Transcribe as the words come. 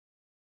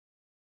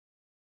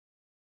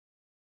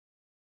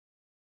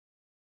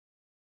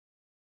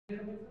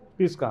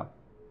Please come.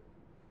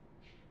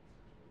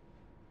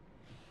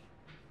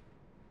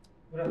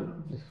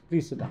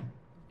 Please sit down.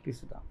 Please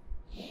sit down.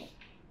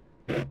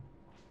 You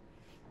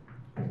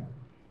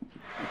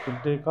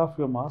can take off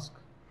your mask.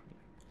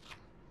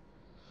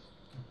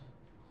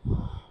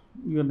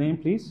 Your name,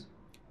 please.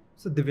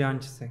 So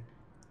DIVYANSH Singh.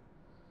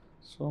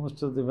 So,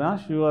 Mr.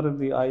 Divyansh, you are in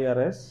the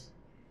IRS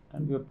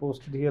and you are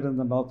posted here in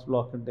the North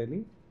Block in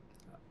Delhi.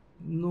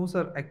 No,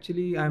 sir.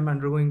 Actually, I'm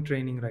undergoing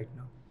training right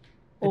now.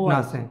 Oh, At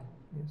I see. NASEN.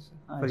 Yes, sir.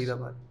 I see.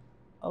 Faridabad.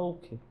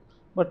 Okay.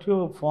 But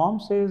your form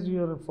says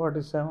you're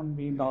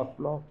 47B North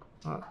Block.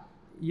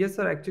 Yes,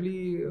 sir.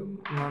 Actually,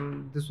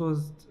 this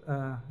was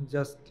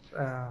just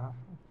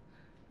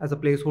as a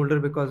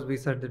placeholder because we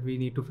said that we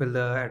need to fill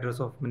the address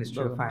of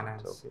Ministry of Doesn't matter.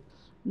 Finance. Okay.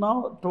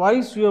 Now,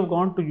 twice you have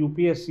gone to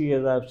UPSC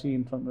as I've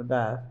seen from the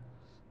DAF.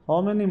 How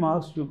many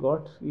marks you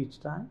got each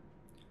time?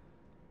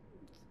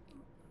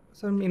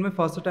 So in my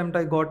first attempt,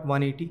 I got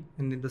 180,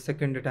 and in the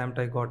second attempt,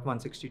 I got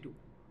 162.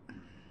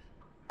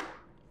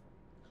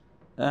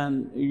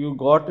 And you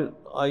got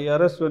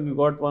IRS when you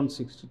got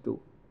 162.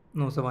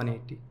 No, sir,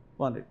 180.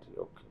 180,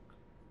 okay.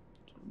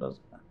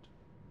 Doesn't matter.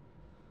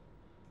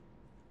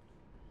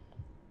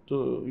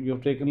 So you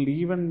have taken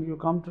leave and you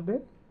come today?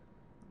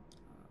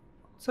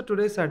 So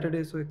today is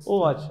Saturday, so it's.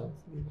 Oh, acha.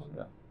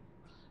 Yeah.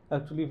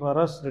 Actually, for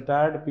us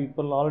retired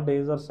people, all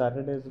days are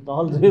Saturdays and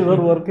all days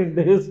are working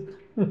days.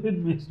 It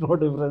makes no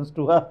difference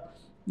to us.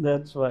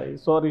 That's why.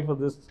 Sorry for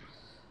this.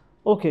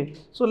 Okay,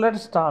 so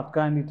let's start.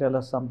 Kindly tell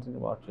us something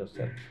about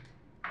yourself.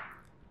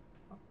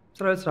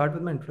 Sir, I'll start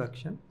with my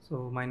introduction.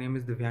 So my name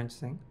is DIVYANSH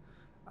Singh,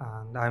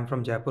 and I'm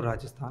from Jaipur,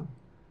 Rajasthan.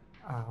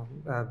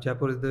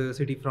 Jaipur is the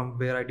city from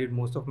where I did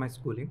most of my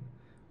schooling.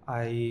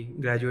 I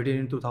graduated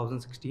in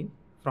 2016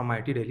 from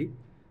IIT Delhi.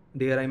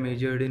 There I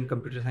majored in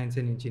computer science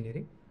and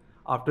engineering.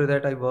 After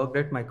that, I worked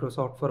at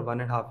Microsoft for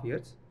 1.5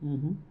 years.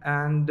 Mm-hmm.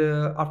 And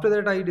after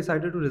that, I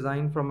decided to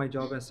resign from my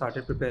job and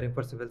started preparing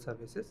for civil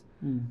services.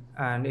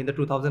 And in the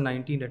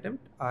 2019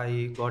 attempt,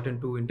 I got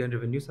into Indian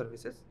Revenue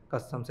Services,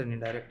 Customs and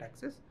Indirect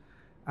Taxes,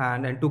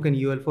 and took an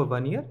UL for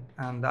 1 year.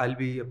 And I'll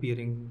be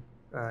appearing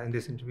in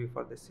this interview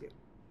for this year.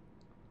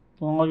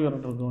 Now you are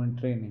undergoing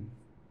training.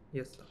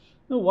 Yes, sir.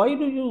 Now, why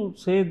do you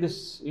say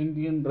this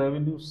Indian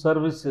Revenue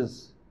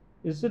Services?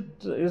 Is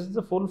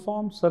the full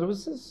form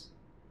services?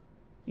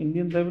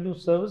 Indian Revenue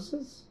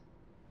Services?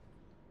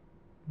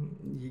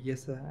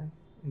 Yes, sir.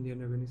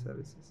 Indian Revenue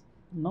Services.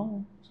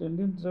 No, it's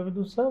Indian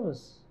Revenue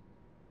Service.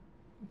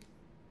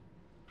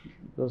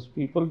 Because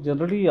people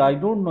generally, I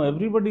don't know,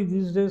 everybody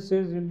these days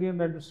says Indian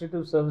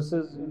Administrative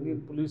Services,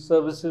 Indian Police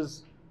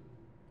Services.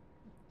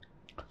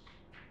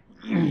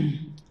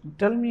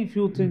 Tell me a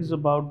few things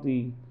about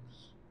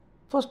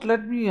First,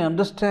 let me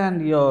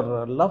understand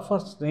your love for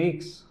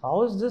snakes.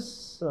 How is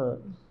this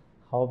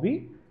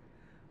hobby?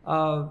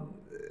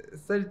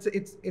 So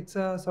it's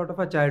a sort of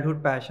a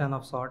childhood passion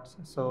of sorts.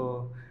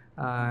 So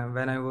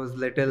when I was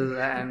little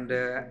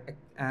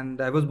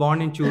and I was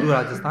born in Churu,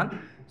 Rajasthan.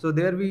 So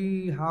there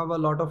we have a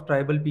lot of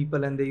tribal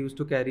people, and they used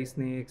to carry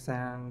snakes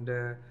and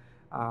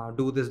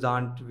do this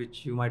dance,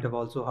 which you might have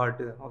also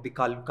heard of, the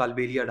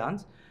Kalbelia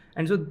dance.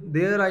 And so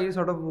there I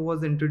sort of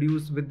was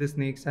introduced with the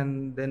snakes,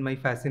 and then my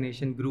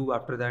fascination grew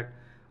after that.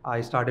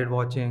 I started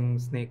watching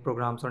snake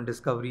programs on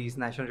Discoveries,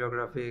 National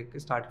Geographic,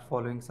 started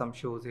following some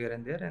shows here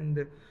and there,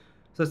 and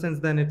so since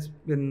then it's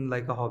been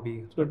like a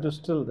hobby. So it is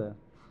still there.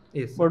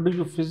 Yes. But do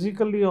you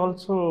physically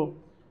also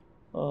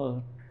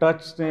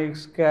touch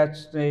snakes, catch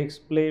snakes,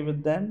 play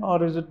with them,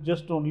 or is it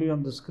just only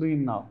on the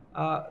screen now?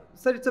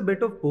 Sir, it's a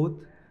bit of both.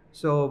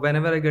 So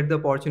whenever I get the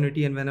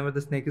opportunity and whenever the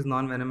snake is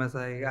non-venomous,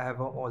 I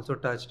have also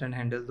touched and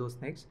handled those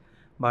snakes.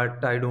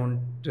 But I don't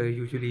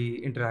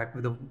usually interact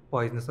with the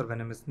poisonous or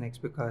venomous snakes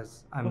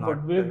because I'm not.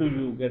 But where do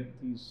you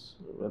get these?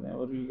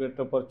 Whenever you get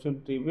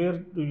opportunity, where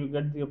do you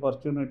get the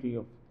opportunity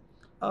of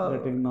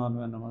getting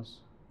non-venomous?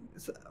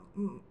 Sir,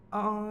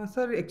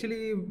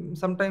 actually,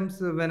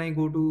 sometimes when I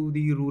go to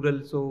the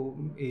rural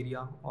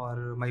area,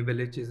 or my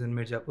village is in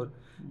Mirzapur,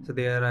 so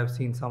there I've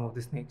seen some of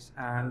the snakes.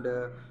 And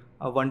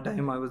one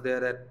time I was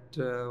there at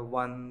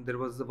there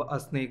was a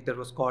snake that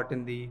was caught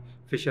in the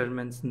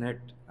fisherman's net,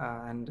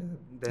 and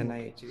then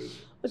I actually.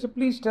 So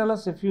please tell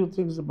us a few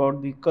things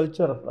about the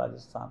culture of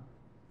Rajasthan.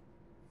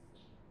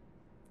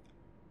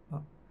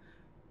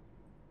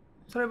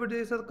 Sir, I would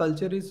say the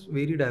culture is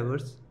very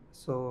diverse.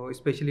 So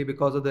especially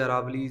because of the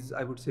Aravallis,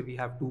 I would say we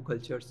have two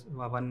cultures.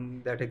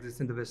 One that exists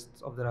in the west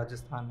of the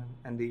Rajasthan,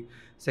 and the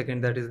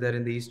second that is there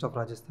in the east of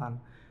Rajasthan.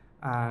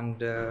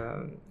 And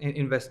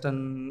in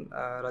western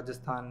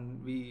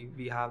Rajasthan,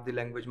 we have the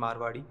language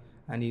Marwadi,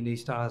 and in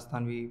east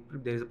Rajasthan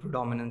there is a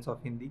predominance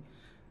of Hindi.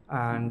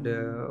 And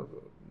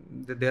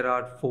there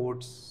are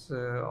forts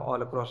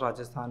all across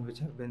Rajasthan which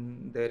have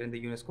been there in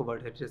the UNESCO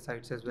World Heritage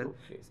Sites as well.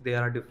 Okay. So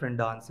there are different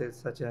dances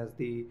such as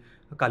the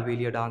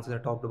Kalbelia dance that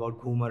I talked about,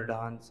 Ghumar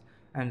dance,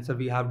 and so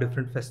we have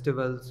different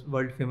festivals.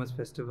 World famous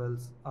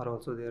festivals are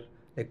also there,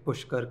 like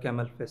Pushkar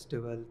Camel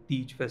Festival,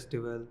 Teej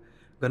Festival,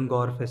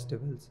 Gangaur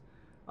festivals.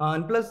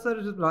 And plus,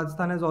 sir,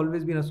 Rajasthan has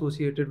always been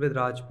associated with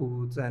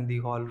Rajputs and the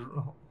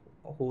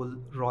whole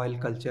royal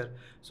culture.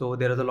 So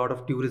there is a lot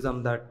of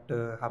tourism that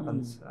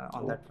happens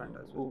on that front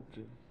as well.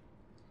 Okay.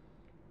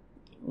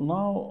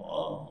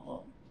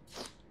 Now,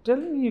 tell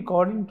me,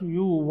 according to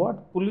you,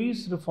 what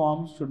police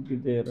reforms should be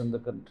there in the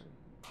country?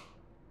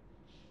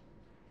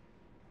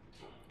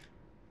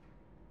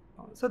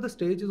 So the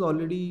stage is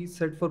already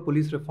set for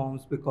police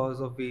reforms because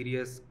of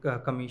various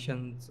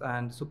commissions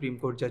and Supreme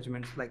Court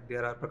judgments. Like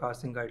there are Prakash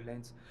Singh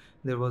guidelines.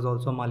 There was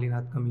also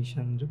Malinath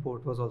Commission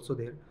report was also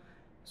there.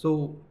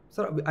 So,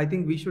 sir, I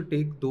think we should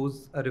take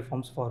those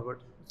reforms forward.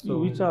 So,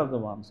 Which are the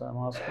ones I'm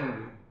asking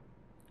you?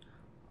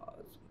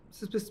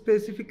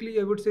 Specifically,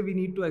 I would say we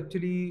need to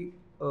actually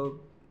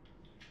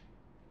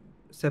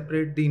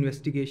separate the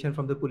investigation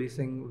from the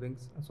policing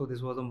wings. So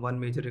this was one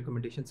major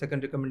recommendation.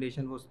 Second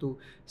recommendation was to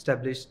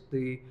establish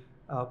the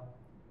uh,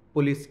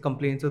 police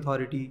complaints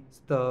authority,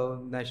 the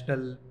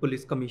National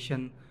Police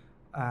Commission,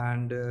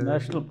 and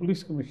National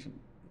Police Commission.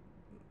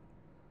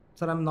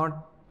 sir, I'm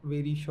not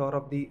very sure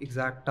of the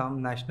exact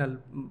term. National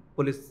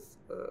Police.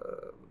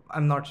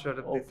 I'm not sure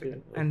of this.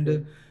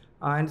 Okay,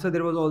 And so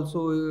there was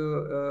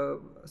also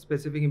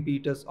specific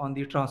impetus on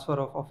the transfer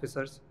of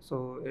officers. So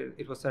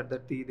it was said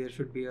that there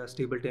should be a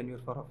stable tenure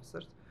for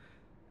officers.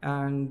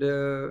 And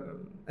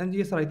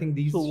yes, sir, I think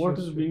these. So what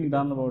is should being be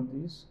done about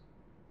these?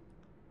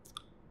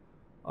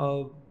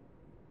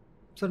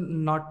 So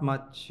not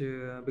much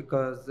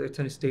because it's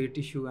a state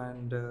issue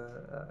and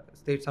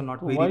states are not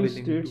So very why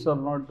willing states to. are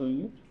not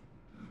doing it?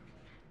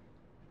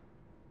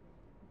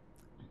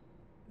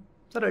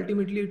 Sir,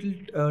 ultimately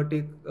it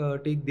will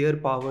take their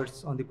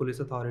powers on the police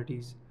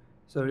authorities.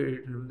 So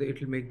it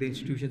will make the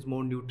institutions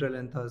more neutral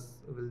and thus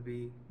will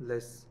be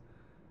less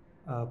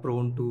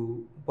prone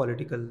to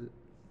political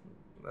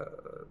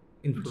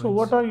influence. So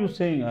what are you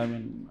saying? I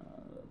mean,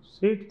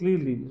 say it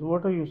clearly. So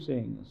what are you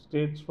saying?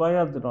 States, why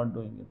are they not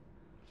doing it?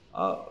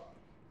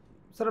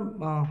 Sir,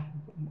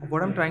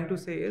 what I'm trying to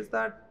say is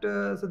that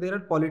so there are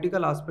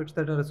political aspects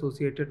that are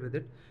associated with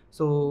it.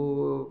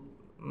 So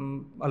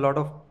a lot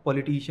of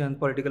politicians,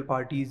 political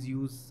parties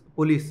use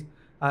police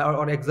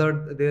or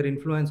exert their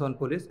influence on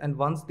police, and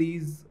once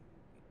these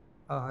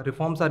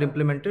reforms are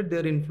implemented,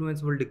 their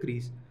influence will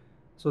decrease.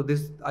 So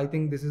I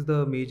think this is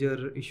the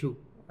major issue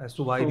as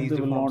to why So these they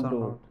will reforms not are do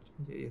not.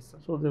 Yes, sir.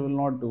 So they will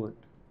not do it.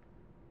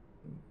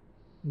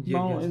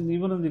 Now, Yes.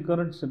 even in the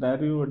current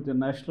scenario at the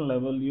national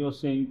level, you are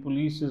saying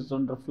police is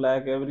under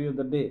flag every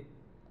other day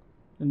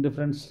in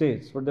different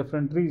states for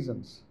different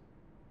reasons.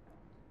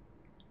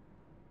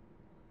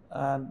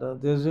 And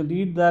there's a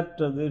need that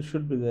they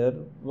should be there,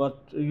 but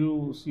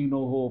you see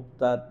no hope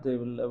that they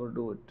will ever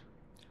do it.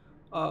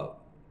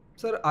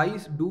 Sir, I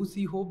do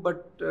see hope,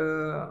 but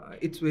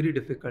it's very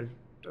difficult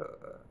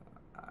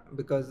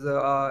because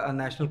a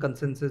national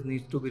consensus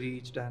needs to be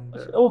reached. And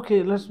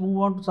Okay, let's move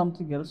on to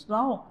something else.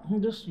 Now,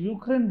 this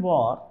Ukraine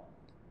war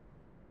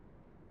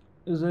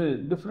is a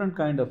different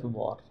kind of a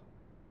war.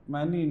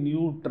 Many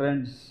new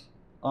trends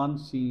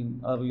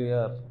unseen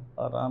earlier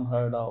or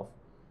unheard of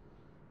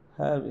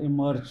have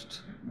emerged.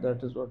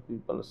 That is what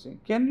people are saying.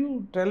 Can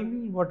you tell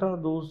me what are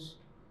those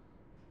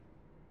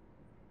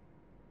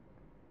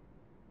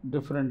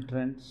different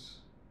trends?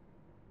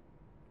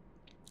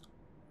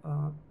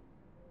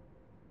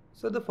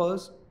 So the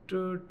first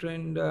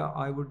trend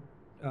I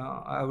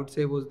would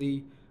say was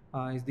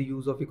is the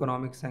use of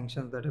economic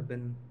sanctions that have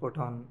been put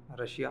on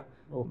Russia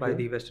by Okay.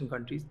 the Western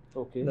countries.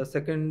 Okay. The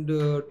second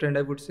trend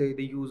I would say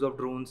the use of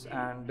drones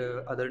and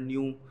other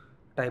new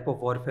type of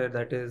warfare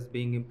that is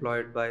being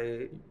employed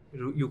by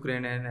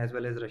Ukraine and as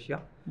well as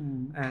Russia.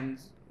 And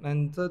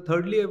so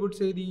thirdly I would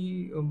say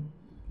the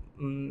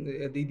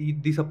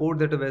support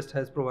that the West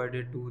has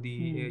provided to the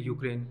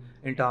Ukraine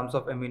in terms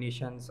of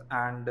ammunitions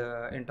and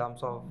in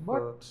terms of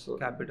But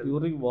capital.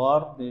 during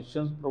war,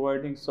 nations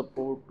providing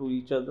support to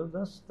each other,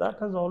 that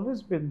has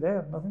always been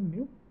there, nothing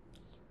new.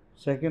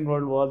 Second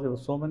World War, there were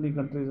so many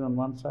countries on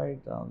one side,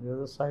 on the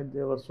other side,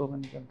 there were so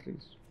many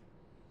countries.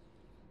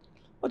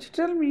 But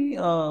tell me,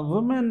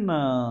 women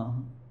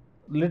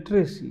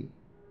literacy,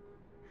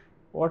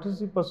 what is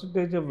the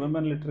percentage of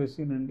women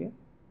literacy in India?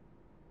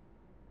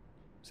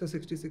 So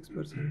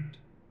 66%.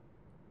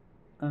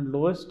 And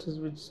lowest is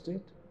which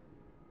state?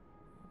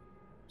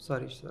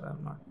 Sorry, sir,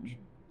 I'm not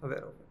aware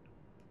of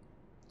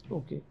it.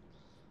 Okay.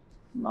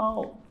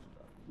 Now,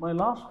 my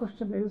last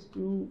question is,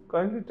 you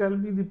kindly tell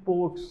me the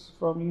ports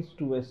from east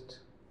to west.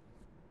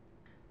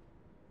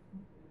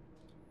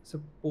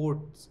 So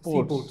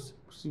seaports.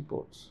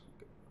 Seaports.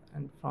 Okay.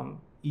 And from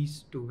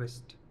east to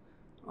west.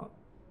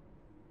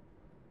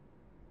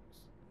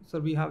 So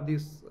we have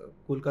this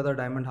Kolkata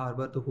Diamond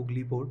Harbour, the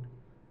Hooghly port,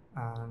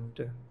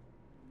 and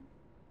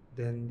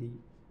then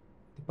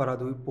the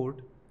Paradip port,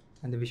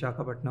 and the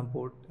Vishakhapatnam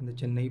port, and the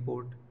Chennai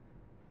port,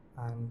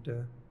 and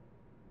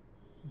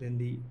then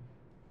the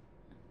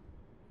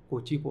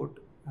Kochi port,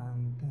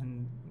 and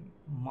then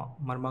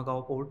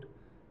Marmagao port,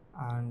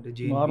 and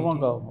JNPT.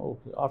 Marmagao,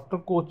 okay. After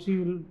Kochi,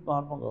 will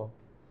Marmagao.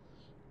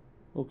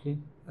 Okay.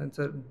 And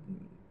sir,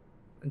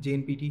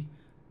 JNPT,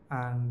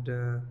 and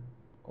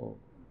oh,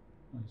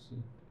 I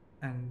see.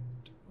 And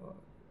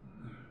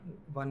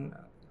one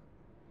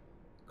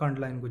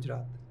Kandla in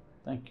Gujarat.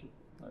 Thank you.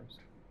 Nice.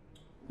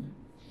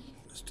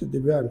 Mr.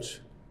 Divyansh,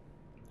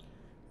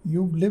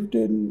 you've lived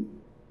in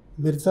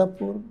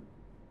Mirzapur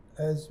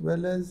as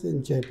well as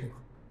in Jaipur.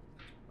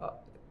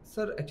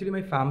 Sir, actually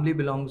my family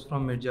belongs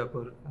from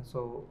Mirzapur,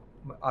 so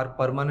our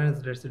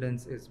permanent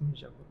residence is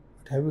Mirzapur.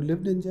 But have you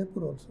lived in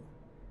Jaipur also?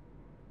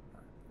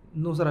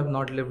 No, sir, I've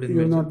not lived in You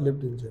have Mirzapur. not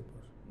lived in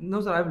Jaipur.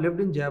 No, sir, I've lived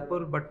in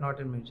Jaipur, but not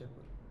in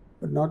Mirzapur.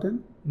 But not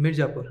in?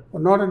 Mirzapur. Or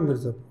not in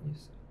Mirzapur?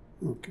 Yes,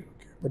 sir. Okay.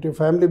 But your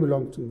family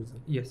belongs to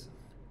Mirzapur? Yes.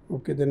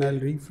 Okay, then I'll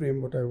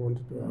reframe what I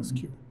wanted to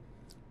ask you.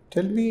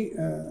 Tell me,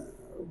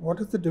 what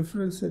is the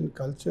difference in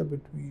culture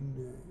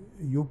between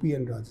UP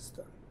and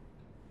Rajasthan?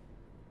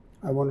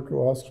 I wanted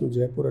to ask you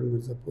Jaipur and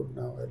Mirzapur.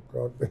 Now I'll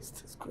broad-base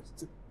this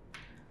question.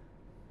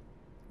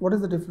 What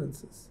is the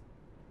differences?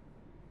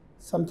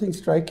 Something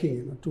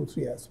striking,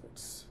 2-3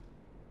 aspects.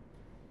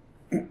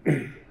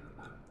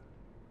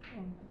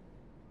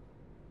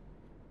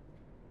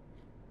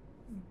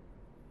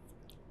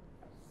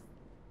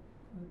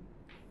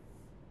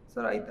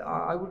 Sir,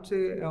 I would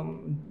say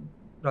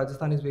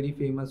Rajasthan is very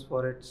famous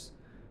for its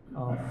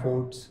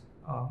forts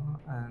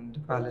and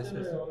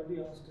palaces.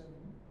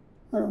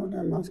 No,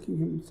 I'm asking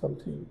him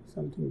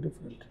something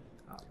different.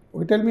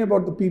 Okay, tell me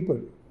about the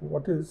people.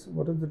 What is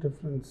the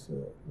difference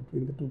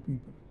between the two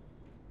people?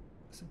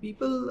 So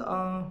people,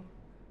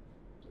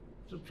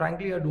 so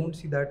frankly, I don't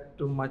see that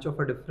too much of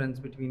a difference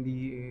between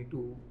the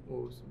two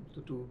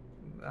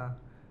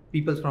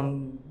peoples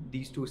from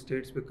these two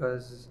states,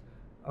 because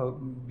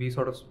we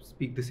sort of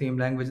speak the same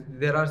language.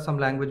 There are some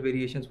language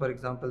variations. For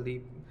example,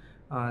 the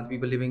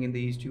people living in the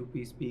East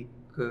UP speak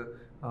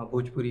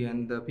Bhojpuri,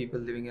 and the people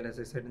living, as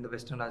I said, in the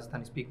Western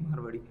Rajasthan speak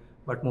Marwari.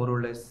 But more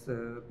or less,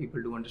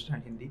 people do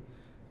understand Hindi.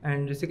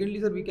 And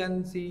secondly, sir, we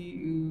can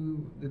see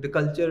the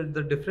culture.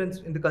 The difference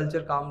in the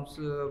culture comes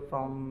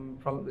from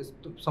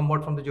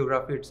somewhat from the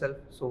geography itself.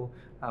 So,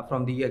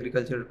 from the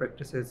agricultural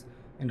practices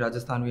in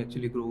Rajasthan, we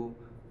actually grow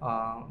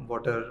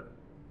water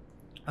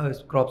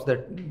crops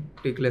that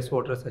take less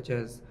water, such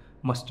as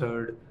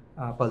mustard,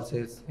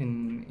 pulses.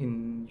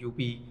 In UP,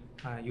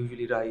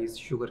 usually rice,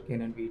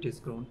 sugarcane, and wheat is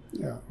grown.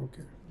 Yeah,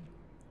 okay.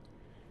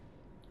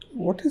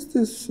 What is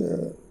this?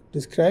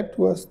 Describe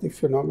to us the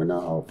phenomena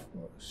of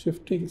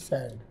shifting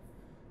sand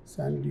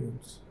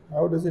dunes.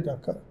 How does it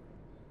occur?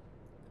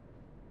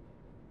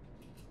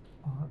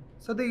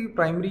 So the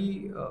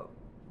primary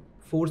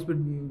force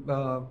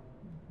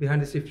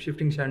behind the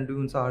shifting sand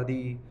dunes are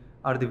the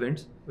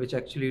winds, which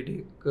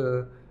actually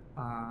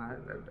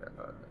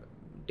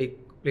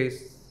take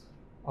place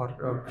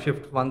or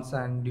shift one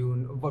sand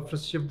dune,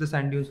 shift the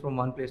sand dunes from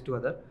one place to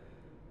other.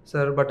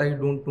 Sir, but I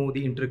don't know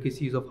the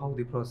intricacies of how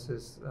the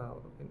process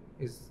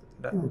is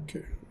done.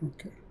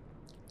 Okay.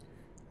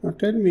 Now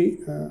tell me,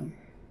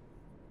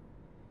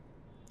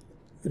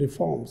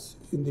 reforms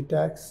in the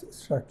tax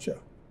structure.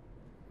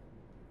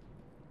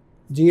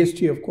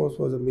 GST, of course,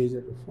 was a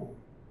major reform.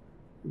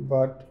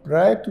 But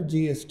prior to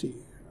GST,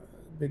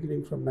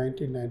 beginning from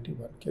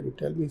 1991, can you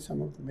tell me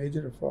some of the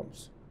major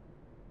reforms?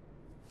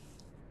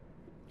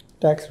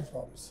 Tax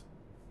reforms.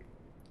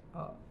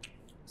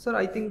 Sir,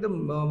 I think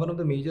one of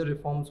the major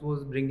reforms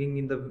was bringing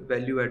in the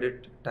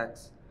value-added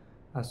tax.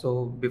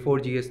 So before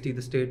GST,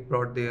 the state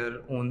brought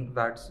their own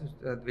VATs,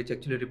 which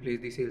actually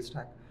replaced the sales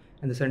tax,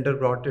 and the center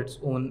brought its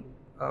own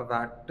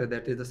VAT,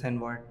 that is the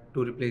SEN-VAT,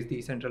 to replace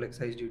the central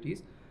excise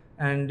duties,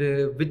 and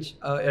which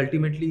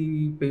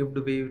ultimately paved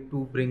the way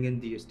to bring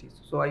in GST.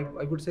 So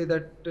I would say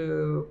that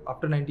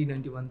after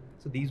 1991,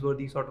 so these were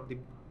the sort of the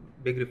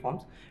big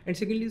reforms. And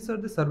secondly, sir,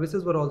 the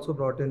services were also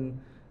brought in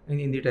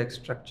the tax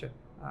structure.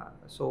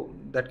 So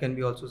that can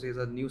be also said as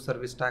a new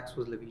service tax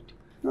was levied.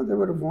 No, there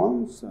were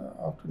reforms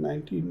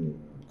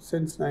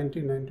since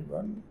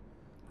 1991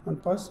 on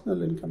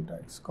personal income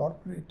tax,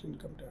 corporate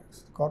income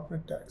tax,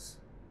 corporate tax.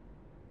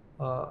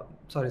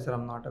 Sorry, sir,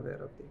 I'm not aware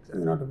of the exact.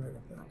 You're not aware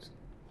of that.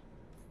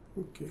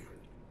 Okay.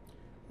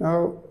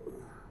 Now,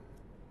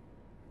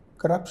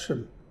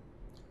 corruption.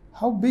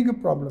 How big a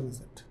problem is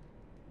it?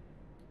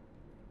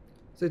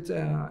 So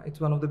it's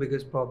one of the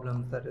biggest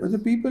problems that is. But the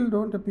people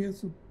don't appear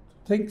to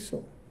think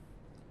so.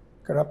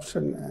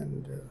 Corruption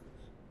and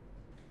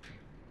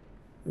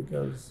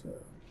because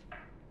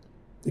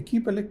they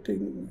keep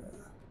electing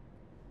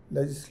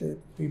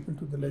people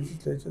to the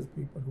legislatures,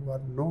 people who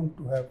are known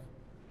to have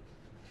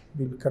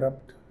been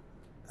corrupt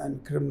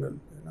and criminal.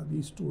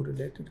 These two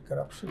related,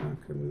 corruption and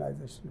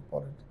criminalization of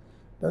politics,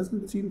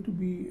 doesn't seem to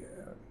be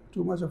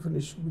too much of an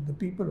issue with the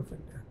people of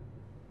India.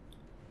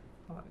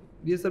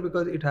 Yes, sir,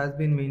 because it has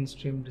been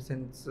mainstreamed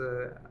since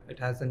it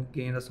hasn't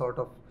gained a sort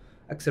of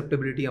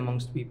acceptability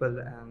amongst people,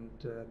 and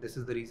this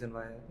is the reason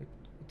why it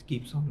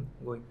keeps on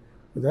going.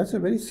 But that's a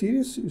very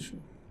serious issue.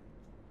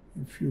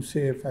 As you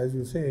say,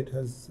 it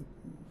has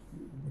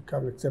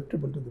become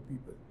acceptable to the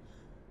people.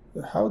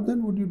 How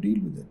then would you deal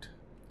with it?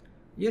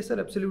 Yes, sir,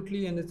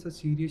 absolutely, and it's a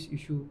serious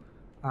issue,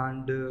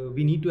 and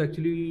we need to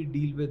actually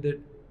deal with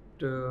it.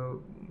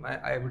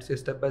 I would say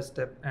step by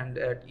step and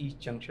at each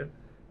juncture.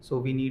 So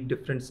we need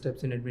different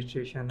steps in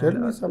administration. Tell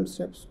me some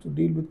steps to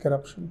deal with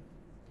corruption.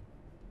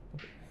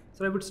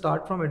 So I would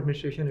start from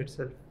administration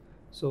itself.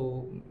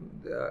 So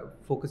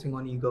focusing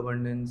on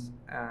e-governance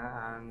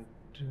and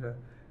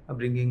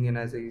bringing in,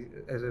 as I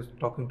was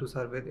talking to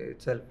survey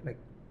itself, like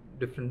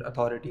different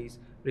authorities,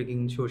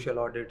 bringing in social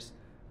audits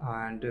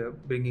and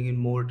bringing in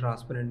more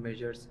transparent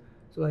measures.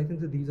 So I think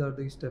that these are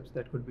the steps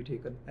that could be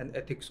taken. An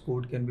ethics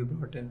code can be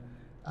brought in.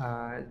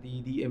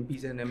 The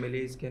MPs and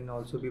MLAs can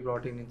also be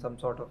brought in some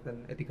sort of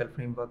an ethical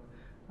framework,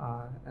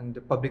 and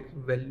the public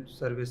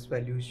service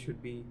values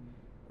should be.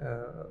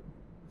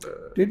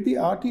 Did the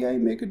RTI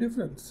make a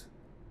difference?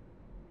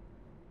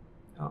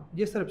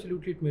 Yes, sir,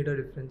 absolutely, it made a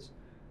difference.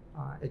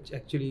 It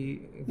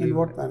actually gave. In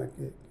what manner?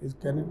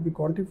 Can it be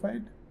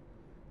quantified?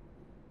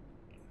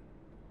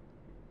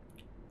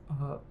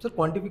 So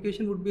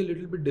quantification would be a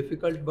little bit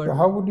difficult, but So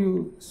how would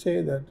you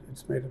say that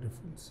it's made a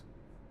difference?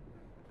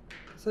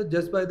 so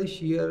just by the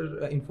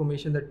sheer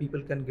information that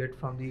people can get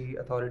from the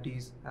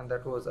authorities, and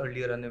that was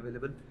earlier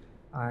unavailable,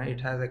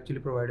 it has actually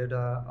provided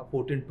a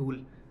potent tool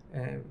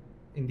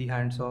in the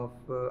hands of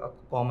a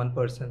common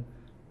person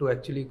to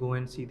actually go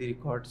and see the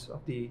records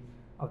of the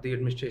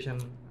administration.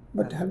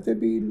 But have there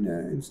been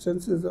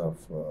instances of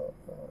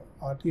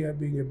RTI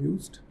being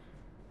abused,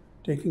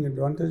 taking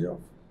advantage of,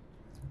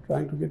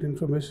 trying to get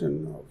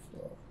information of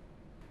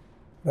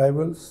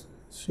rivals,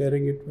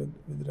 sharing it with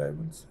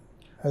rivals?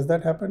 Has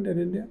that happened in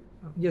India?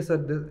 Yes,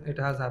 sir, it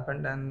has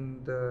happened,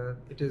 and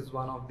it is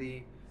one of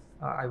the,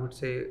 I would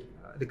say,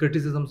 the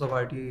criticisms of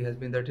RTI has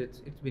been that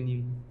it's been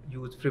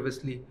used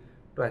frivolously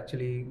to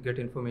actually get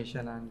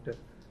information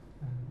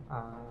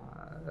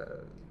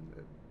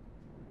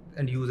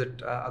and use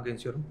it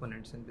against your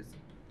opponents in business.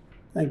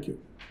 Thank you.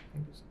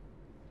 Thank you,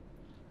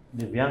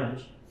 sir.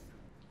 Divyansh,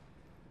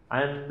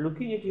 I am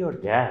looking at your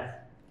DAF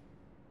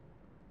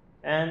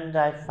and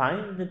I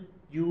find that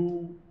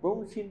you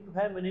don't seem to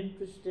have an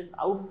interest in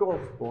outdoor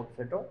sports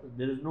at all.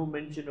 There is no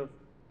mention of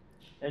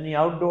any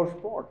outdoor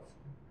sports.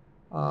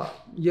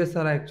 Yes,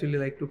 sir, I actually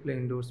like to play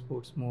indoor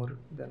sports more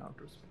than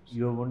outdoor sports.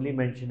 You have only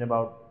mentioned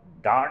about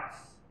darts,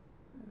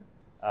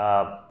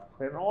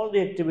 and all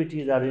the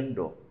activities are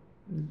indoor.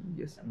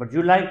 Yes, sir. But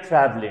you like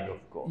traveling,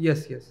 of course.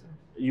 Yes, yes, sir.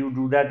 You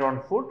do that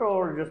on foot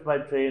or just by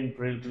train,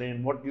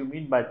 plane? What do you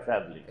mean by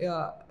traveling?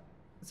 Yeah,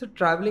 so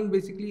traveling,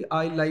 basically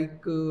I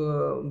like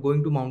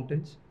going to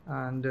mountains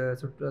and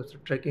so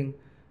trekking,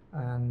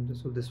 and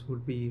so this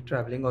would be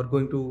traveling or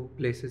going to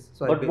places.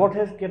 So But what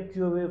has kept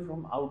you away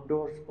from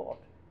outdoor sport?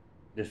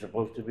 They're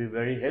supposed to be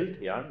very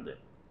healthy, aren't they?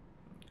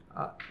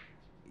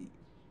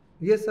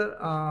 Yes, sir,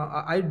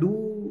 I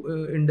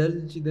do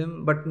indulge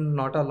them, but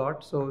not a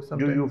lot. So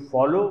sometimes. Do you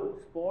follow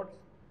sports?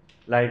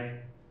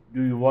 Like,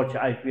 do you watch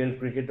IPL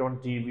cricket on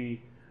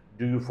TV?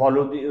 Do you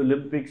follow the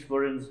Olympics,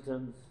 for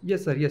instance?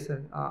 Yes, sir. Yes,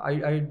 sir.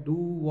 I do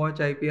watch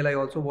IPL. I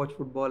also watch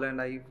football,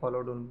 and I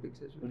followed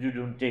Olympics as well. You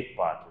don't take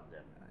part in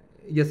them?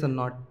 Yes, sir.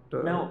 Not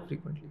Now,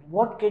 frequently.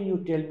 what can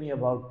you tell me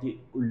about the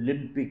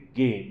Olympic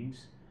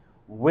Games?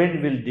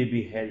 When will they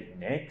be held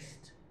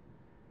next?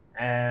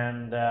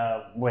 And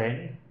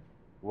when?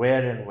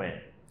 Where and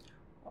when?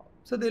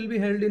 So they'll be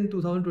held in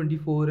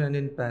 2024 and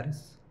in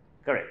Paris.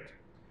 Correct.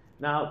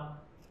 Now,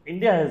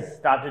 India has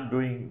started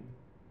doing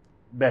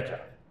better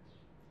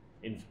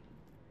in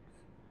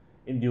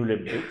the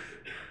Olympics.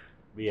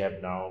 We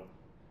have now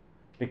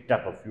picked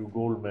up a few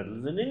gold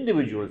medals in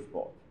individual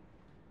sports.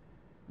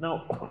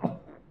 Now,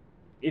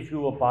 if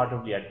you were part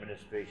of the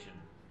administration,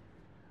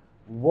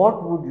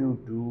 what would you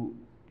do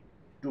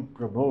to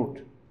promote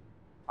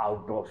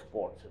outdoor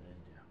sports in India?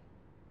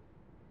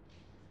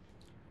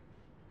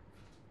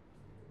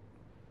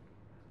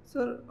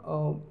 Sir,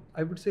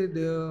 I would say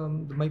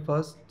my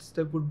first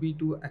step would be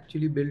to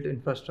actually build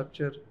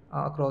infrastructure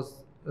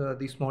across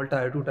the small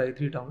tier 2, tier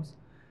 3 towns.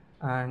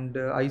 And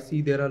I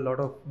see there are a lot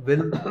of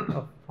will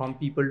from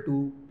people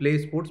to play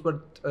sports,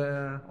 but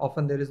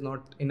often there is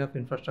not enough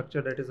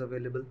infrastructure that is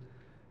available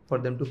for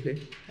them to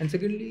play. And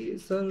secondly,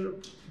 sir,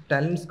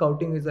 talent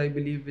scouting is, I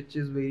believe, which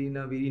is in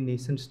a very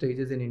nascent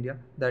stages in India,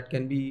 that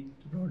can be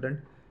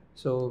broadened.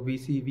 So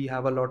we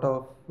have a lot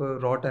of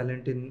raw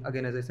talent in,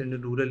 again, as I said,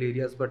 in rural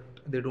areas, but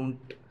they don't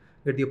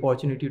get the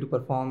opportunity to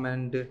perform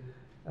and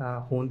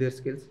hone their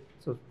skills.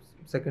 So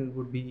second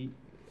would be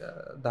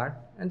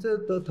that. And so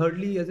the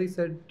thirdly, as I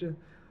said,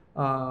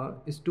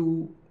 is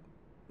to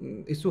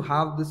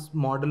have this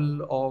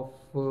model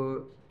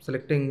of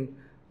selecting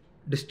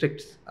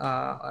districts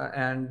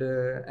and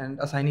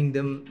assigning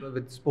them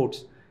with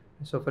sports.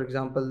 So for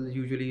example,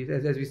 usually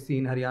as we see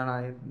in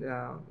Haryana,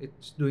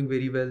 it's doing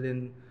very well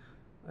in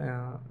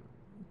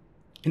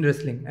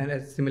wrestling, and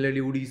as similarly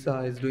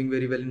Odisha is doing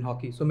very well in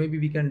hockey. So maybe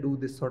we can do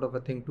this sort of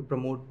a thing to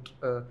promote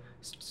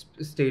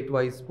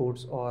state-wise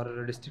sports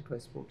or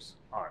district-wise sports.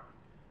 All right.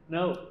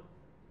 Now,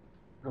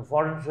 the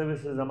foreign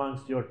service is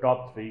amongst your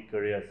top 3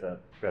 career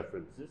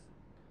preferences.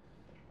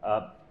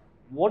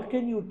 What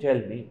can you tell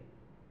me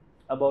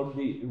about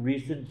the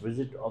recent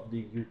visit of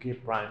the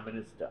UK Prime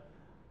Minister?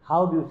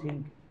 How do you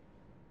think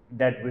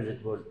that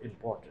visit was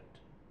important?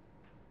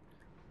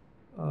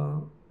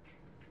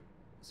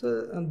 So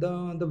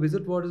the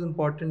visit was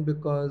important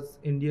because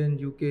India and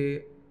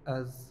UK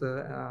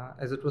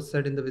as it was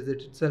said in the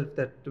visit itself,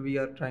 that we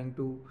are trying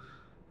to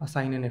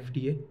sign an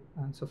FTA,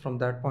 and so from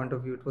that point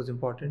of view, it was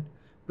important.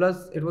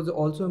 Plus, it was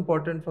also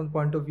important from the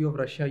point of view of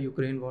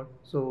Russia-Ukraine war.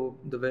 So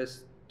the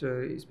West,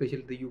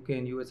 especially the UK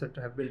and US,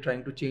 have been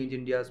trying to change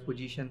India's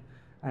position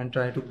and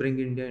try to bring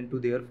India into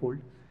their fold.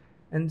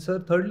 And sir,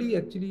 thirdly,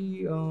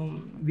 actually,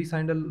 we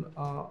signed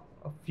a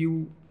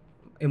few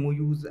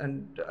MOUs,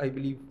 and I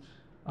believe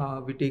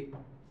we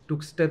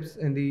took steps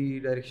in the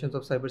directions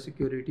of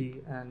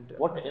cybersecurity and.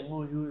 What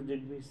MOUs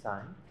did we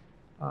sign?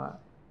 Uh,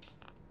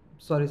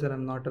 sorry, sir,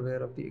 I'm not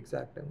aware of the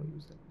exact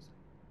MOUs that we signed.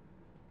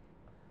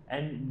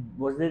 And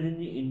was there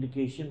any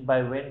indication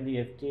by when the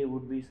FTA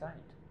would be signed?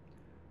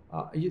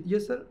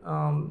 Yes, sir.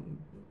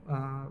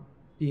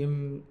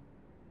 PM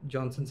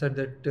Johnson said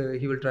that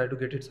he will try to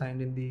get it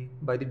signed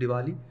by the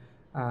Diwali,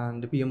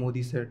 and PM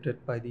Modi said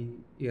that by the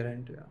year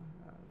end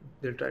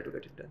they'll try to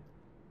get it done.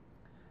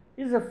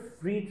 Is a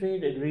free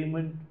trade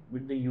agreement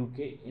with the UK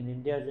in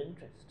India's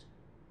interest?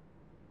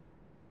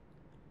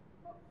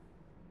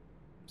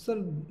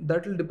 Sir,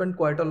 that will depend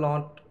quite a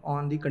lot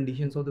on the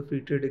conditions of the free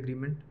trade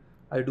agreement.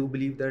 I do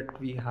believe that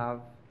we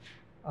have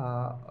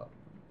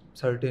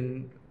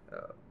certain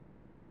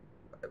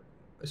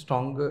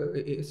stronger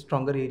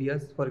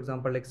areas, for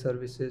example, like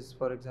services,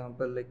 for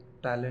example, like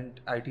talent,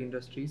 IT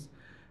industries,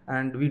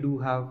 and we do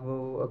have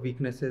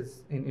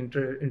weaknesses in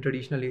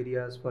traditional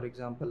areas, for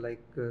example,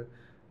 like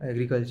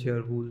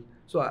agriculture, wool.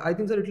 So I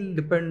think that it will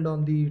depend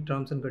on the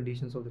terms and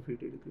conditions of the free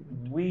trade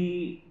agreement.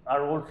 We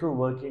are also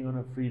working on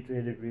a free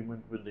trade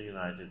agreement with the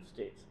United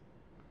States.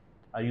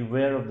 Are you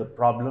aware of the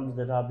problems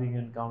that are being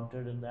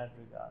encountered in that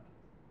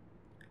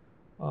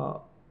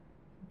regard?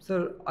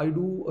 Sir, I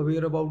do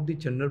aware about the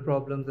general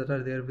problems that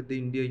are there with the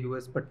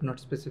India-US, but not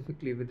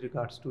specifically with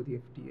regards to the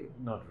FTA.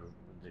 Not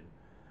really.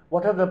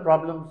 What are the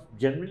problems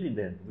generally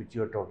then, which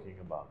you are talking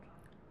about?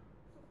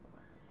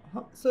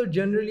 So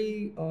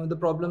generally, the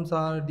problems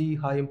are the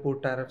high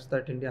import tariffs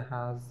that India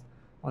has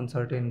on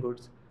certain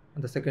goods.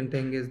 And the second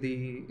thing is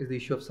the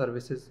issue of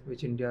services,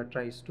 which India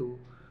tries to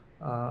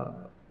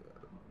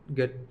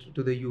get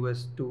to the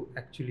US to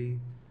actually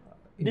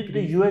increase. Did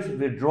the US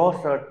withdraw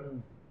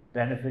certain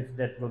benefits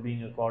that were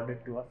being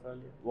accorded to us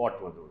earlier?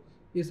 What were those?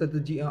 Yes, sir,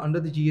 under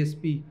the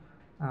GSP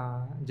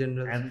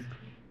general. And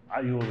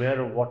are you aware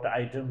of what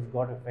items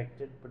got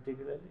affected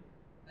particularly?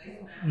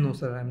 No,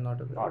 sir, I'm not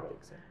aware Not of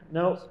exactly.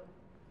 Now,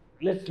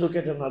 let's look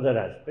at another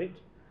aspect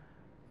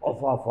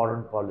of our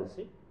foreign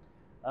policy.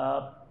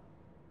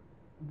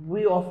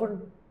 We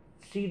often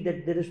see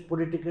that there is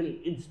political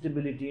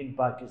instability in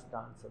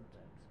Pakistan sometimes.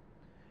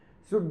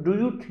 So, do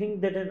you think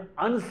that an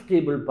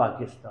unstable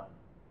Pakistan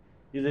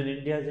is in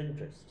India's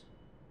interest?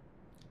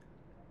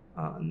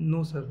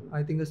 No, sir.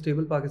 I think a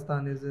stable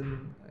Pakistan is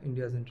in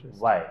India's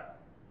interest. Why?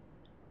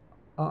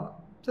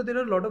 So there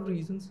are a lot of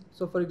reasons.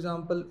 So, for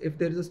example, if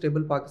there is a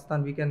stable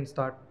Pakistan, we can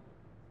start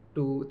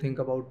to think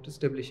about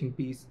establishing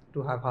peace,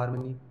 to have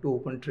harmony, to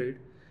open trade.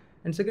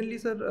 And secondly,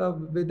 sir,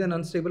 with an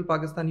unstable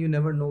Pakistan, you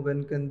never know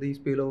when can the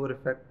spillover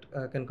effect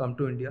can come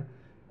to India.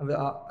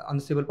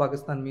 Unstable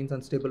Pakistan means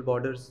unstable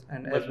borders,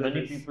 and but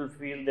many people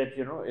feel that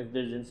if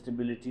there is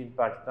instability in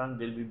Pakistan,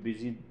 they'll be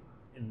busy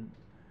in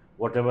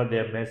whatever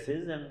their mess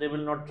is, and they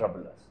will not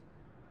trouble us.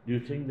 Do you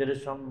think there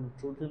is some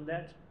truth in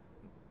that?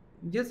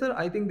 Yes, sir.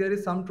 I think there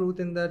is some truth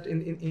in that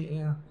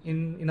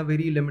in a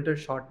very limited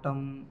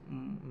short-term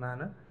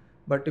manner.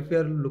 But if we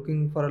are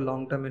looking for a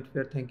long term, if we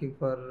are thinking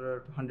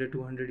for 100,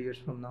 200 years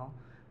from now,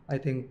 I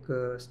think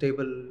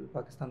stable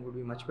Pakistan would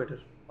be much better.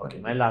 Okay,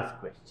 my last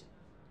question.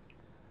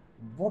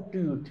 What do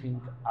you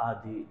think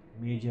are the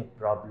major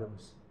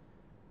problems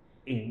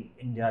in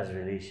India's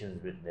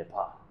relations with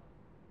Nepal?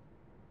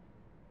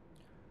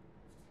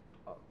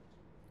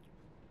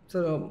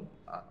 So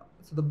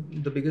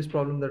the biggest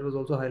problem that was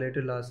also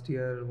highlighted last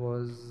year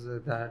was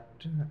that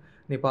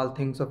Nepal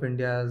thinks of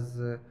India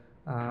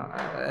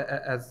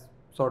as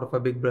sort of a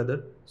big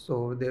brother.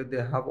 So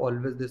they have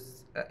always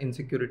this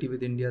insecurity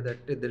with India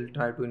that they'll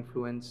try to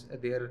influence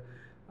their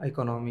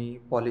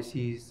economy,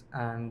 policies,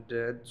 and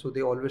so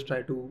they always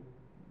try to.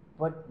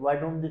 But why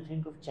don't they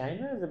think of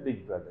China as a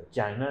big brother?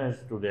 China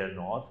is to their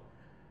north,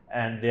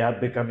 and they are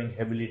becoming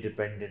heavily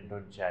dependent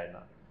on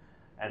China.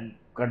 And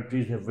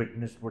countries have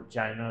witnessed what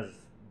China's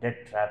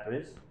debt trap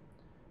is.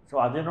 So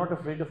are they not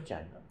afraid of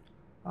China?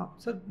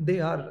 Sir, they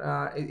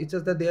are. It's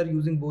just that they are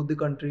using both the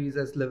countries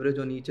as leverage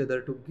on each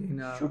other to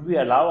gain. Should we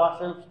allow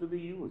ourselves to be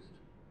used?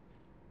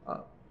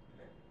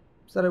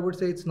 Sir, I would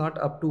say it's not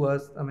up to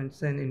us. I mean,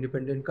 it's an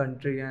independent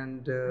country,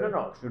 and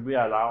No. Should we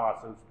allow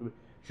ourselves to?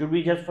 Should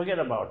we just forget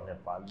about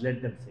Nepal?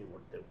 Let them say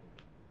what they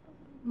want.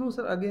 No,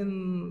 sir.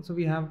 Again, so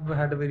we have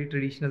had a very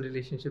traditional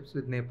relationships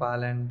with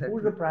Nepal, and that.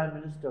 Who's the Prime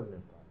Minister of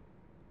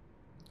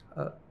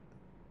Nepal?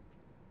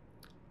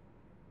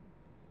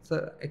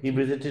 Sir, He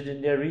visited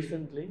India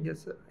recently.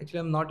 Yes, sir.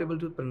 Actually, I'm not able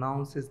to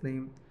pronounce his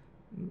name.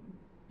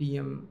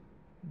 PM.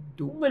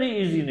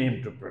 Very easy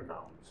name to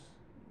pronounce.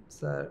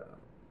 Sir.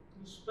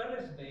 Spell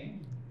his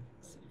name.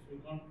 If you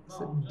can't So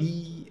pronounce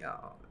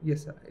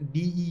yes, sir.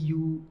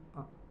 DEU.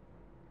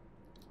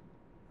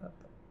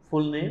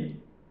 Full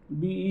name?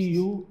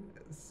 BEU.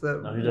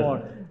 Sir, No, he doesn't.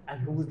 What?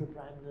 And who was the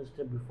Prime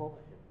Minister before him?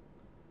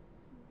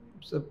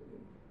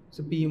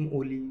 so PM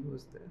Oli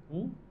was there.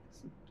 Hmm?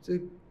 So,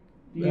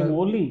 PM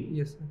Oli?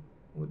 Yes, sir.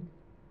 Oli.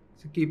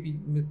 So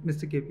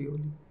Mr. KP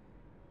Oli.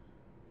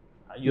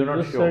 You're not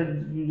just sure.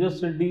 You just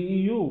said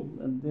DEU,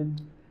 and then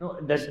No,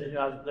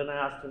 then I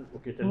asked him,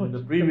 okay, tell me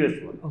the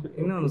previous one.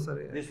 Okay. No, sir.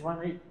 This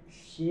one is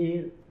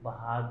Sher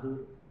Bahadur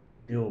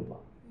Deoba.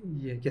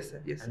 Yeah, yes,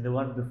 sir. Yes. And the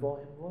one before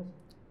him was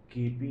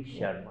KP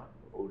Sharma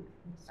Oli.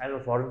 As a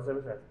foreign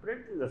service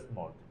aspirant, is a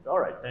small thing. All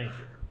right, thank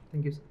you.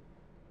 Thank you, sir.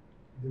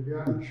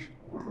 Divyansh,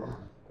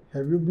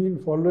 have you been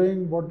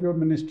following what your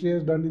ministry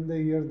has done in the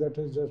year that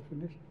has just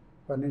finished,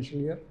 financial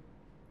year?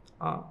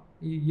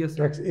 Yes,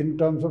 sir. Tax, in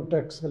terms of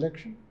tax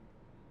collection,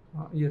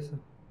 Yes, sir.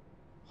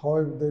 how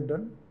have they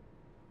done?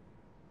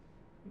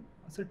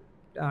 Sir,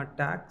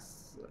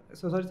 tax.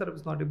 So sorry, sir, I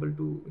was not able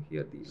to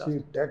hear the last. See,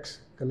 tax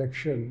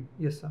collection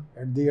Yes, sir.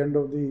 at the end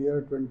of the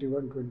year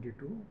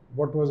 21-22,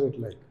 what was it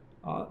like?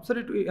 Sir,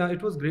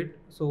 it was great.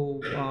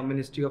 So,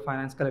 Ministry of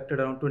Finance collected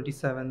around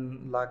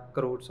 27 lakh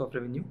crores of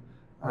revenue.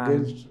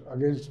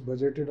 Against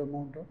budgeted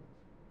amount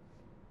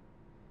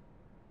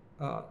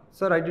of?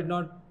 Sir, I did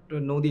not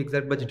know the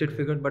exact budgeted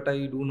figure, but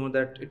I do know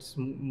that it's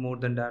more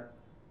than that.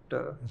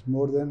 It's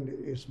more than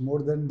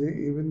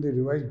even the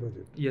revised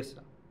budget. Yes,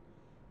 sir.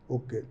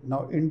 Okay.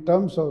 Now, in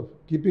terms of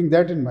keeping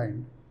that in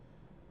mind,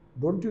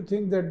 don't you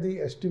think that the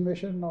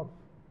estimation of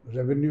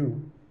revenue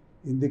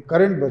in the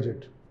current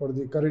budget for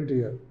the current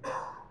year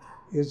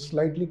is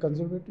slightly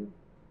conservative?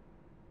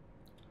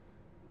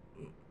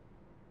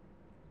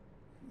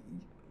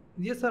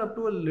 Yes, sir, up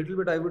to a little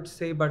bit, I would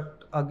say.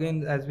 But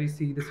again, as we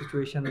see the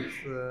situations,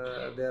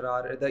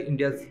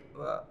 India's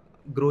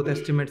growth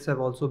estimates have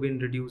also been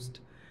reduced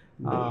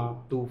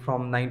to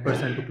from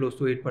 9% to close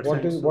to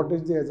 8%. What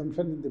is the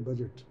assumption in the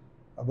budget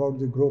about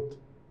the growth?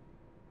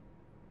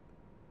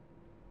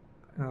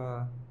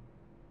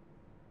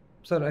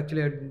 Sir,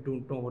 actually, I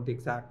don't know what the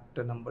exact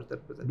numbers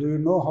that presented. Do you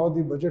know how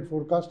the budget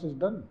forecast is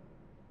done?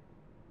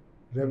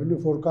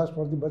 Revenue forecast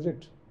for the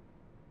budget?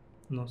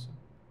 No, sir.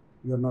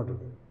 You are not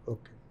aware.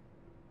 Okay.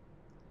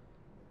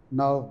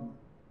 Now,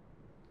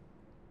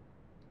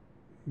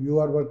 you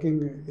are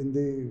working in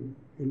the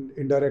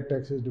indirect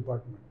taxes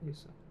department. Yes,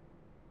 sir.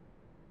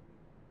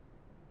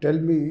 Tell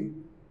me,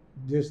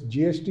 this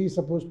GST is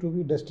supposed to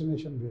be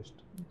destination based,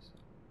 Yes, sir.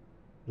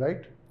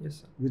 right? Yes,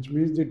 sir. Which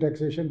means the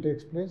taxation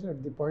takes place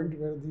at the point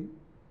where the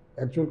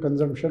actual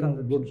consumption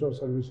of goods or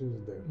services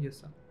is there. Yes,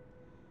 sir.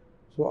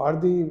 So, are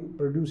the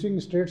producing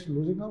states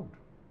losing out?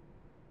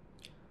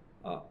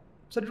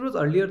 So it was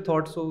earlier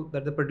thought so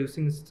that the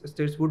producing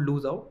states would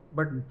lose out,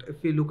 but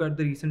if we look at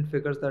the recent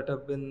figures that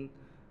have been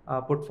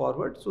put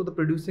forward, so the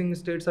producing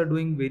states are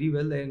doing very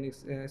well, and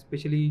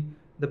especially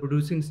the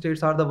producing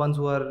states are the ones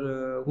who are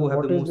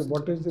have the most.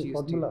 What is the GST.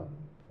 formula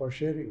for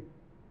sharing?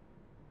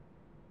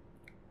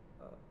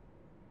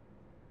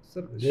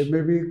 Sir, They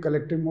may be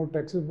collecting more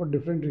taxes for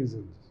different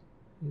reasons,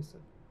 yes, sir.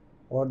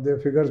 or their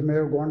figures may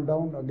have gone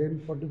down again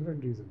for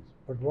different reasons.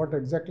 But what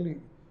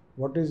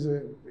is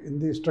in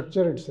the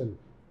structure itself?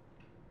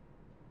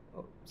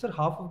 Sir,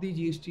 half of the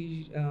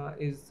GST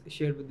is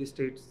shared with the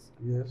states.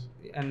 Yes.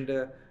 And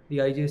the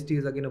IGST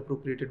is again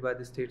appropriated by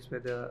the states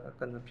where the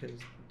consumption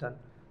is done.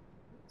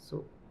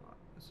 So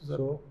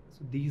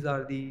these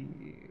are the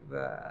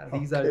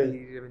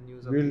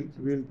revenues.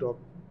 We'll talk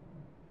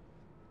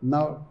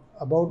now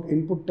about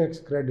input tax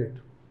credit.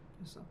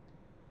 Yes, sir.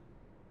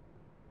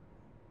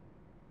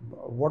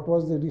 What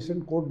was the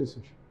recent court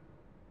decision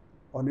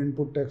on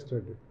input tax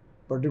credit,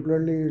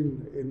 particularly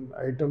in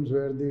items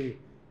where the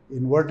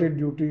inverted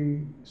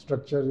duty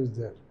structure is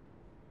there?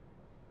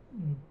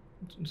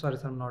 Sorry,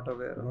 sir, I'm not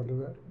aware. Not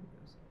aware?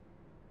 Yes.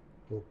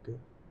 Okay.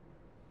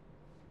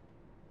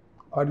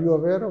 Are you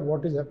aware of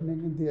what is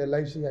happening in the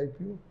LIC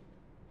IPO?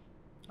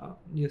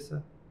 Yes,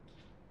 sir.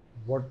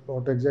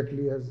 What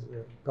exactly has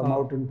come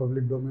out in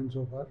public domain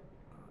so far?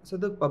 So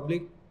the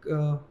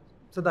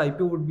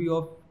IPO would be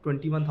of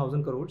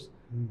 21,000 crores,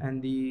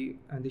 and the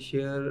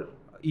share,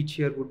 each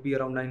share would be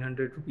around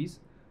 900 rupees,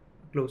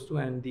 close to,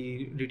 and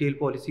the retail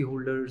policy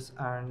holders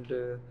and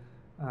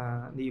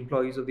the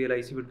employees of the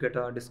LIC would get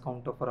a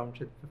discount of around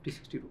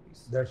 50-60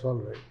 rupees. That's all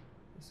right.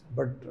 Yes,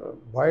 But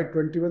why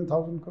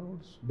 21,000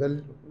 crores?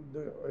 Well,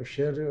 the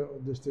share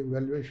this thing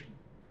valuation.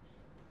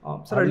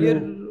 sir,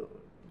 earlier.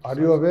 Are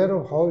you aware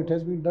of how it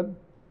has been done?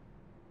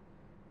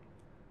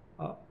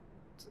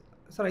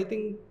 Sir, I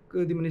think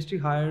the ministry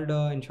hired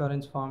an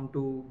insurance firm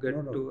to get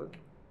No. to.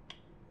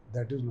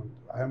 That is not.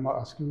 I am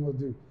asking of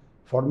the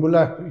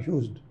formula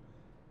used.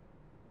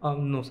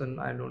 No, sir,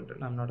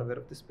 I'm not aware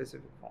of the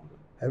specific formula.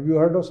 Have you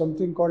heard of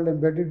something called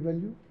embedded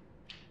value?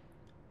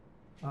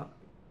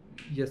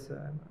 Yes,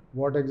 sir.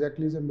 What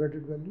exactly is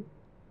embedded value?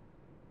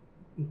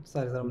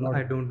 Sorry, sir, Not-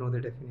 I don't know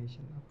the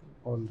definition.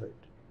 All right.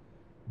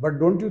 But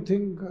don't you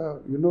think,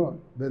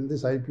 when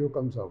this IPO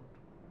comes out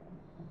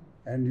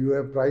and you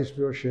have priced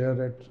your share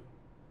at,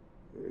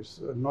 it's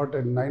not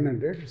at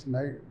 900, it's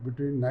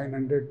between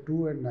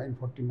 902 and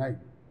 949.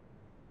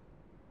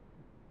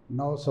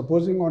 Now,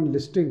 supposing on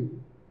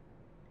listing,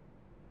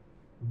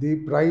 the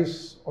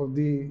price of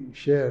the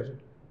share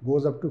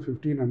goes up to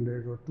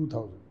 1500 or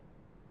 2000,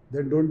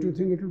 then don't you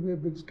think it will be a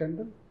big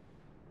scandal?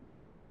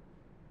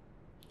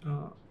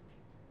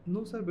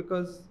 No, sir,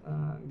 because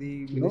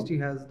the ministry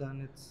has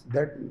done its.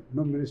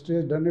 No, ministry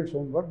has done its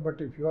homework, but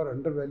if you are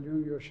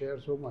undervaluing your share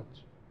so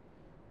much,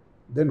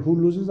 then who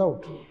loses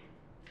out?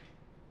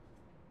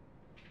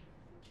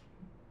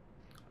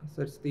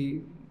 So it's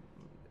the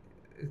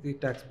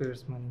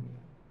taxpayers' money.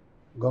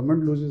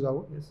 Government loses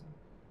out. Yes, sir.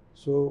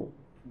 So,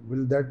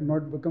 will that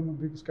not become a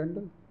big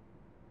scandal?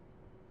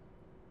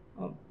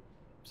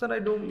 Sir, I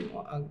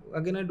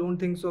don't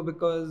think so,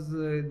 because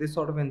this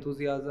sort of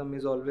enthusiasm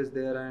is always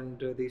there, and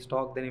the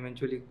stock then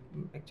eventually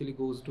actually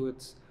goes to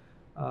its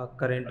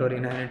current or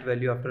inherent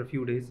value after a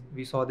few days.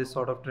 We saw this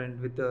sort of trend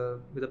with the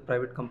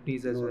private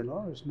companies as well.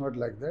 No, it's not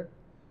like that.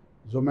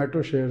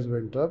 Zomato shares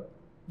went up.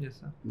 Yes,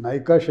 sir.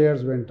 Nykaa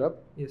shares went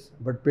up. Yes, sir.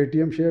 But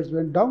Paytm shares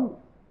went down.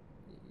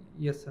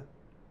 Yes, sir.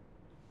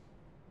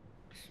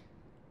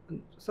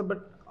 So,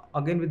 but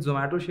again with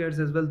Zomato shares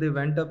as well, they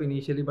went up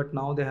initially, but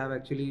now they have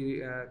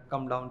actually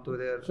come down to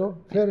their. So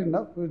fair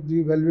enough,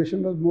 the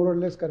valuation was more or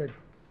less correct.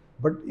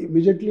 But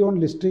immediately on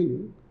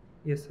listing,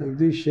 Yes, sir. if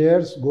the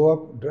shares go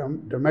up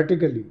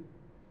dramatically,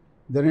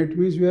 then it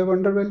means you have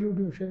undervalued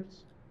your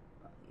shares.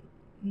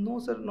 No,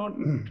 sir,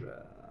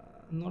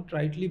 not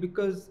rightly,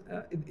 because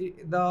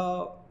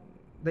the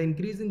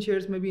increase in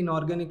shares may be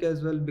inorganic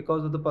as well,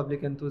 because of the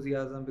public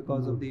enthusiasm,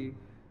 because of the.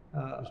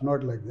 It's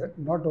not like that.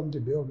 Not on the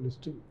day of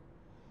listing.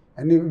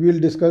 And we will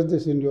discuss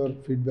this in your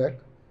feedback.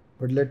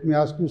 But let me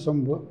ask you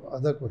some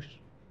other question.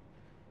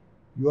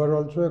 You are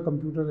also a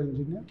computer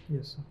engineer.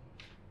 Yes, sir.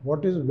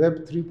 What is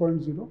Web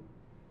 3.0?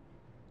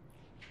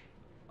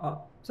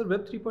 So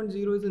Web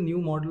 3.0 is a new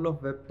model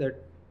of web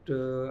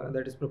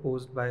that is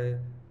proposed by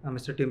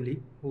Mr. Tim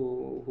Lee,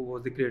 who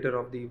was the creator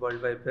of the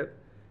World Wide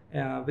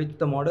Web, which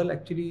the model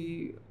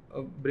actually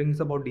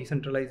brings about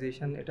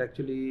decentralization. It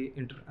actually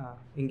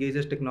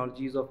engages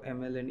technologies of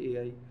ML and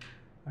AI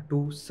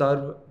to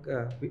serve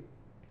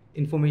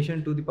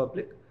information to the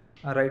public.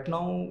 Right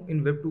now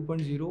in Web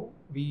 2.0,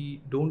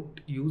 we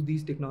don't use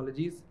these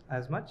technologies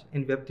as much.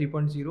 In Web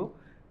 3.0,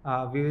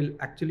 we will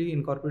actually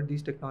incorporate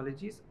these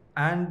technologies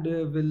and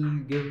will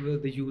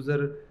give the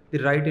user the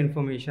right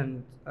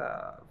information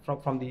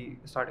from the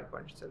starting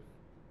point itself.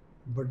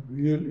 But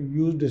we will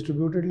use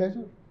distributed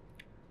ledger?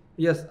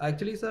 Yes,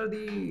 actually, sir,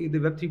 the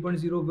Web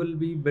 3.0 will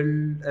be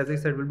built, as I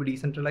said, will be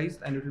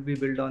decentralized, and it will be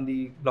built on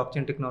the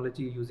blockchain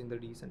technology using the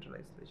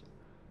decentralized ledger.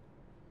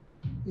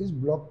 Is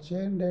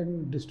blockchain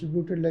and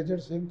distributed ledger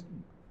same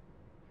thing?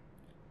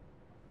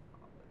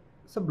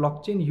 So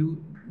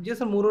yes,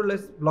 sir, more or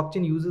less,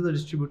 blockchain uses a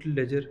distributed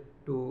ledger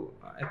to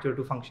actually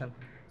to function.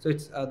 So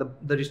it's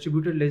the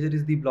distributed ledger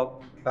is the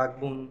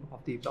backbone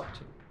of the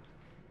blockchain.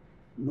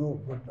 No,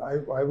 but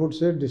I would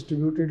say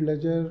distributed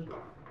ledger.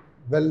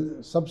 Well,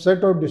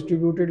 subset of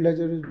distributed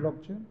ledger is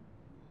blockchain.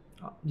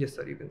 Yes,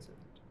 sir, you can say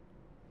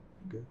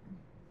that. Okay.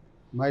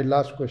 My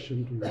last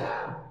question to you.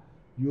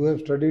 You have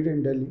studied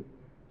in Delhi.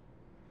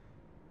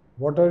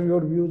 What are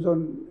your views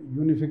on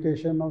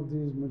unification of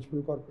these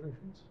municipal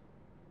corporations?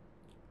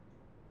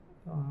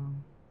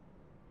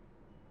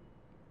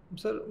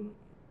 Sir,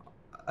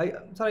 I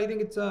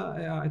think it's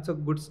a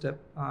good step.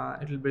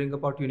 It will bring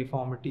about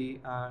uniformity,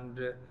 and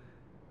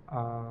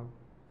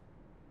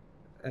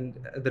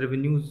the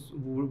revenues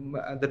will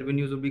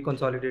be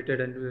consolidated,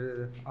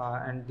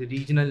 and the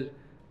regional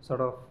sort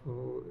of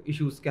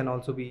issues can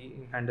also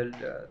be handled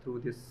through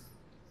this.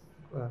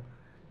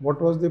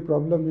 What was the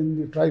problem in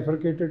the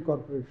trifurcated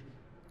corporation?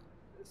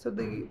 So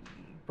the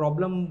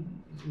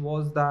problem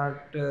was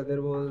that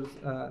there was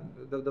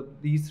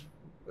these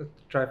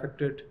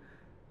trifected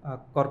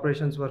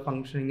corporations were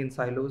functioning in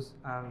silos,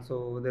 and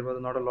so there was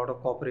not a lot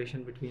of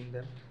cooperation between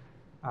them,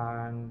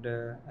 and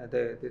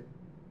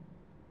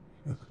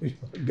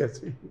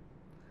Guessing.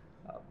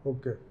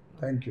 Okay,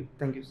 thank you.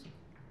 Thank you, sir.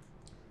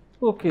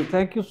 Okay,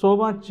 thank you so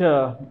much,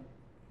 Mr.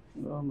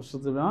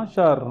 Divyansh.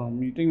 Our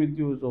meeting with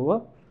you is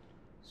over.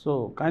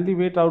 So kindly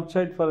wait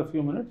outside for a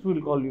few minutes.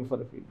 We'll call you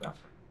for a feedback.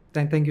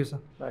 Thank you, sir.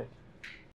 Right.